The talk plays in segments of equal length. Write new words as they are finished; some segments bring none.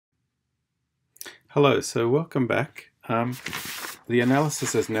Hello, so welcome back. The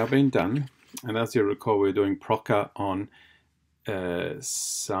analysis has now been done, and as you recall, we're doing Prokka on an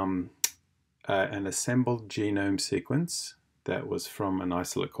assembled genome sequence that was from an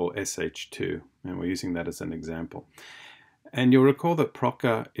isolate called SH2, and we're using that as an example. And you'll recall that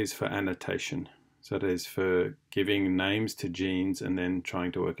Prokka is for annotation, so it is for giving names to genes and then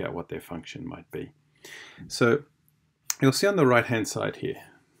trying to work out what their function might be. So you'll see on the right-hand side here,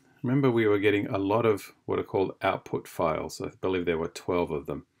 remember we were getting a lot of what are called output files. I believe there were 12 of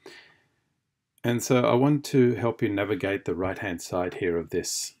them. And so I want to help you navigate the right-hand side here of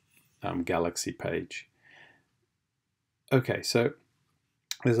this Galaxy page. Okay, so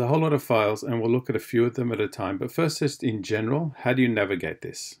there's a whole lot of files and we'll look at a few of them at a time. But first, just in general, how do you navigate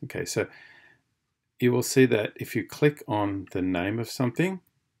this? Okay, so you will see that if you click on the name of something,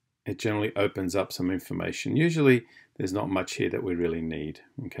 it generally opens up some information. Usually there's not much here that we really need.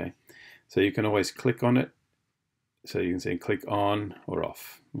 Okay, so you can always click on it. So you can say click on or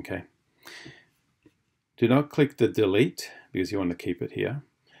off. Okay, do not click the delete because you want to keep it here.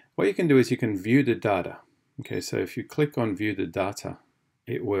 What you can do is you can view the data. Okay, so if you click on view the data,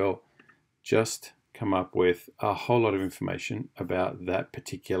 it will just come up with a whole lot of information about that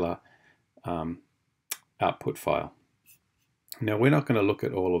particular output file. Now, we're not going to look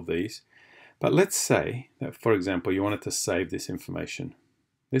at all of these, but let's say that, for example, you wanted to save this information.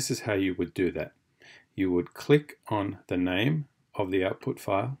 This is how you would do that. You would click on the name of the output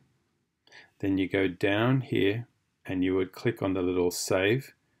file, then you go down here and you would click on the little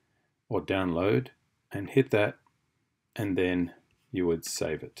save or download and hit that, and then you would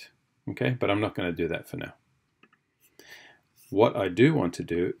save it. Okay, but I'm not going to do that for now. What I do want to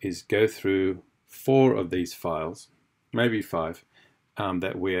do is go through 4 of these files, maybe 5,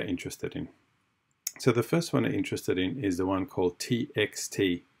 that we are interested in. So the first one I'm interested in is the one called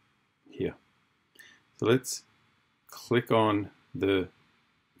txt here. So let's click on the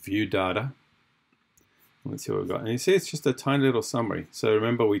view data. Let's see what we've got. And you see it's just a tiny little summary. So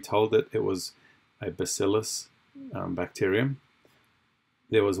remember we told it was a bacillus bacterium.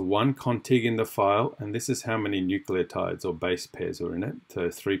 There was 1 contig in the file, and this is how many nucleotides or base pairs were in it, so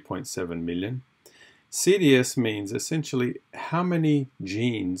 3.7 million. CDS means essentially how many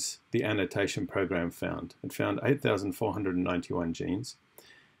genes the annotation program found. It found 8,491 genes.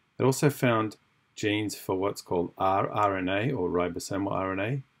 It also found genes for what's called rRNA or ribosomal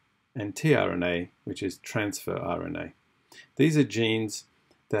RNA and tRNA, which is transfer RNA. These are genes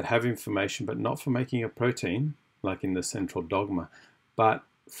that have information but not for making a protein, like in the central dogma, but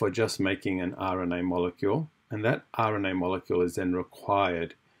for just making an RNA molecule. And that RNA molecule is then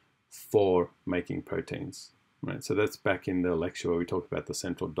required for making proteins. Right? So that's back in the lecture where we talked about the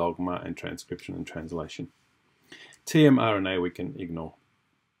central dogma and transcription and translation. tmRNA we can ignore.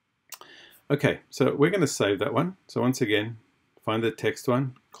 Okay, so we're going to save that one. So once again, find the text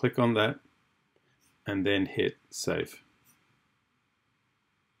one, click on that, and then hit save.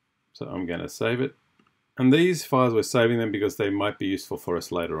 So I'm going to save it. And these files, we're saving them because they might be useful for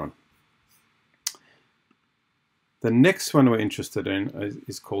us later on. The next one we're interested in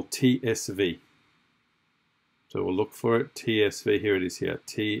is called TSV. So we'll look for it, TSV, here it is here,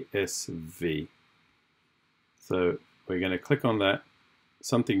 TSV. So we're going to click on that.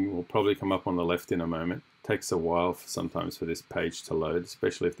 Something will probably come up on the left in a moment. It takes a while sometimes for this page to load,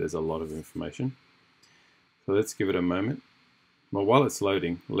 especially if there's a lot of information. So let's give it a moment. Well, while it's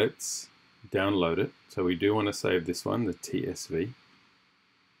loading, let's download it. So we do want to save this one, the TSV.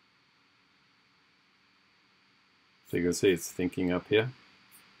 So you can see it's thinking up here.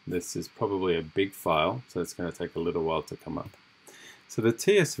 This is probably a big file, so it's going to take a little while to come up. So the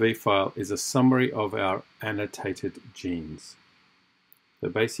TSV file is a summary of our annotated genes. So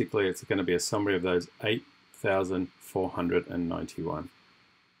basically it's going to be a summary of those 8,491.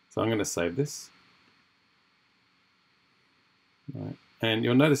 So I'm going to save this. Right. And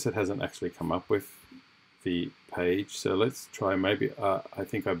you'll notice it hasn't actually come up with the page. So let's try maybe, I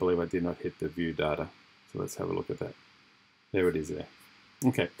believe I did not hit the view data. So let's have a look at that. There it is there.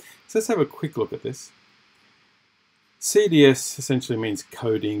 Okay, so let's have a quick look at this. CDS essentially means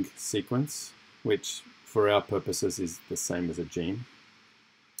coding sequence, which for our purposes is the same as a gene.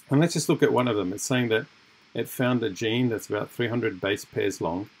 And let's just look at one of them. It's saying that it found a gene that's about 300 base pairs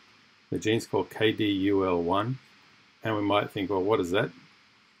long. The gene's called KDUL1. And we might think, well, what is that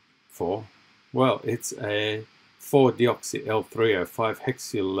for? Well, it's a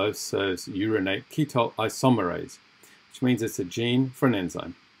 4-deoxy-L3O5-hexylulose urinate ketol isomerase, which means it's a gene for an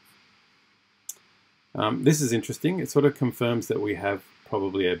enzyme. This is interesting. It sort of confirms that we have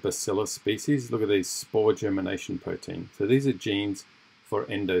probably a bacillus species. Look at these spore germination protein. So these are genes for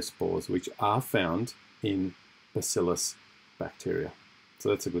endospores, which are found in Bacillus bacteria. So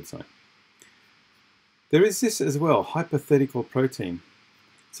that's a good sign. There is this as well, hypothetical protein.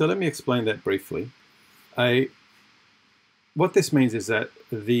 So let me explain that briefly. What this means is that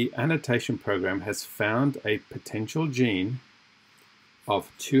the annotation program has found a potential gene of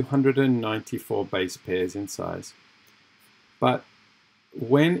 294 base pairs in size. But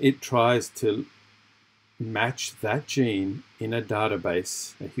when it tries to match that gene in a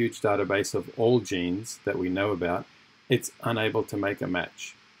database, a huge database of all genes that we know about, it's unable to make a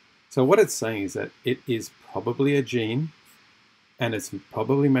match. So what it's saying is that it is probably a gene and it's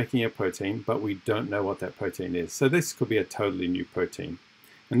probably making a protein, but we don't know what that protein is. So this could be a totally new protein.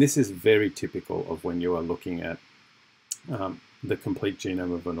 And this is very typical of when you are looking at the complete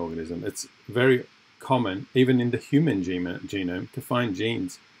genome of an organism. It's very common, even in the human genome, to find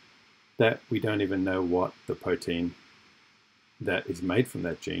genes that we don't even know what the protein that is made from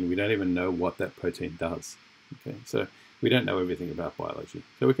that gene, we don't even know what that protein does. Okay, so we don't know everything about biology.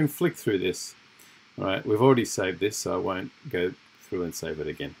 So we can flick through this. All right, we've already saved this, so I won't go through and save it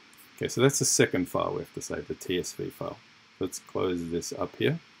again. Okay, so that's the second file we have to save, the TSV file. Let's close this up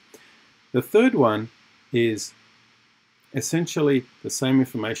here. The third one is essentially the same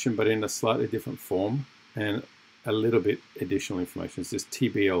information, but in a slightly different form and a little bit additional information. It's this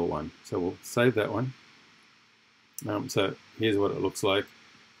TBL1. So we'll save that one. So here's what it looks like.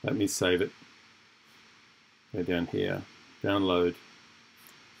 Let me save it. Go down here, download,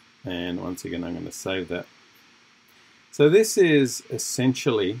 and once again I'm going to save that. So this is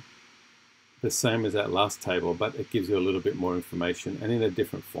essentially the same as that last table, but it gives you a little bit more information and in a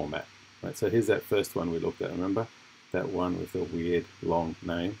different format. Right, so here's that first one we looked at, remember? That one with the weird long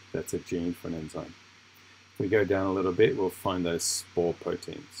name, that's a gene for an enzyme. If we go down a little bit, we'll find those spore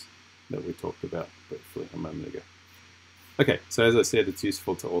proteins that we talked about briefly a moment ago. Okay, so as I said, it's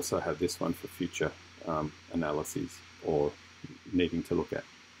useful to also have this one for future analyses or needing to look at.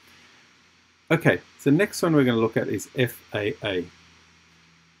 Okay, so the next one we're going to look at is FAA.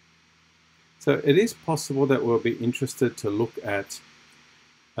 So it is possible that we'll be interested to look at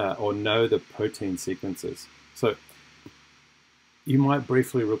or know the protein sequences. So you might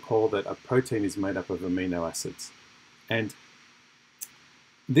briefly recall that a protein is made up of amino acids. And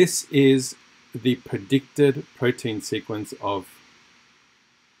this is the predicted protein sequence of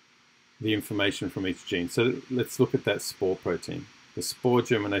the information from each gene. So let's look at that spore protein, the spore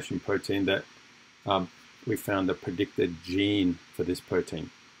germination protein that we found a predicted gene for this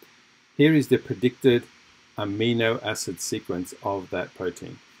protein. Here is the predicted amino acid sequence of that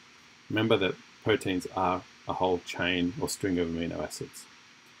protein. Remember that proteins are a whole chain or string of amino acids.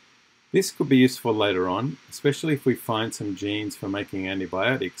 This could be useful later on, especially if we find some genes for making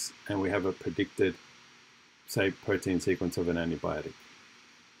antibiotics and we have a predicted, say, protein sequence of an antibiotic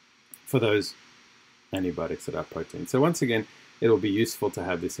for those antibiotics that are proteins. So once again, it'll be useful to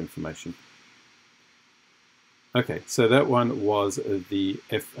have this information. Okay, so that one was the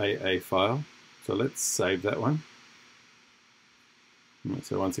FAA file. So let's save that one.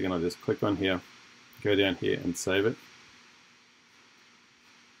 So once again, I'll just click on here, go down here and save it.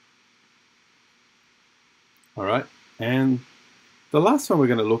 All right, and the last one we're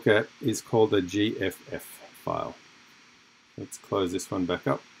going to look at is called the GFF file. Let's close this one back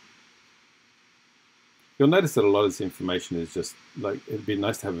up. You'll notice that a lot of this information is just like, it'd be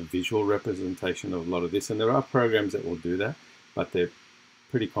nice to have a visual representation of a lot of this, and there are programs that will do that, but they're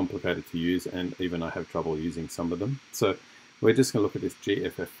pretty complicated to use, and even I have trouble using some of them. So we're just going to look at this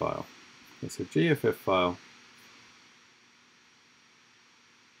GFF file. Okay, so GFF file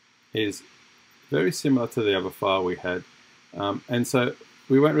is very similar to the other file we had, and so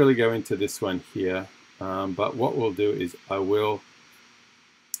we won't really go into this one here, but what we'll do is I will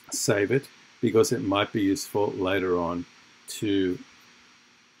save it because it might be useful later on to,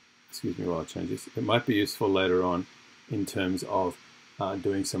 excuse me while I change this, it might be useful later on in terms of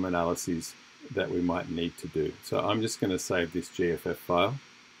doing some analyses that we might need to do. So I'm just going to save this GFF file.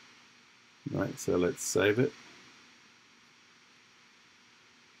 Right, so let's save it.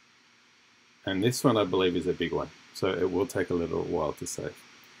 And this one I believe is a big one, so it will take a little while to save.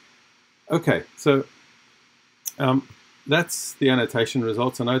 Okay, so that's the annotation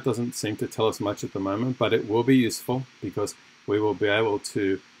results. I know it doesn't seem to tell us much at the moment, but it will be useful because we will be able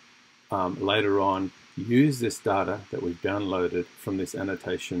to later on use this data that we've downloaded from this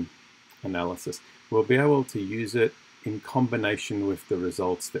annotation analysis. We'll be able to use it in combination with the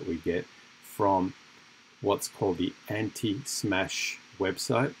results that we get from what's called the anti-SMASH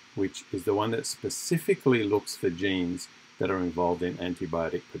website, which is the one that specifically looks for genes that are involved in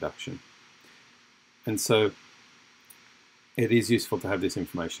antibiotic production. And so it is useful to have this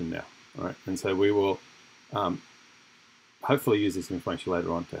information now. All right, and so we will hopefully use this information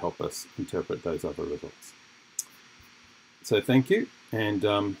later on to help us interpret those other results. So thank you,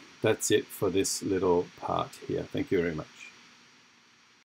 and that's it for this little part here. Thank you very much.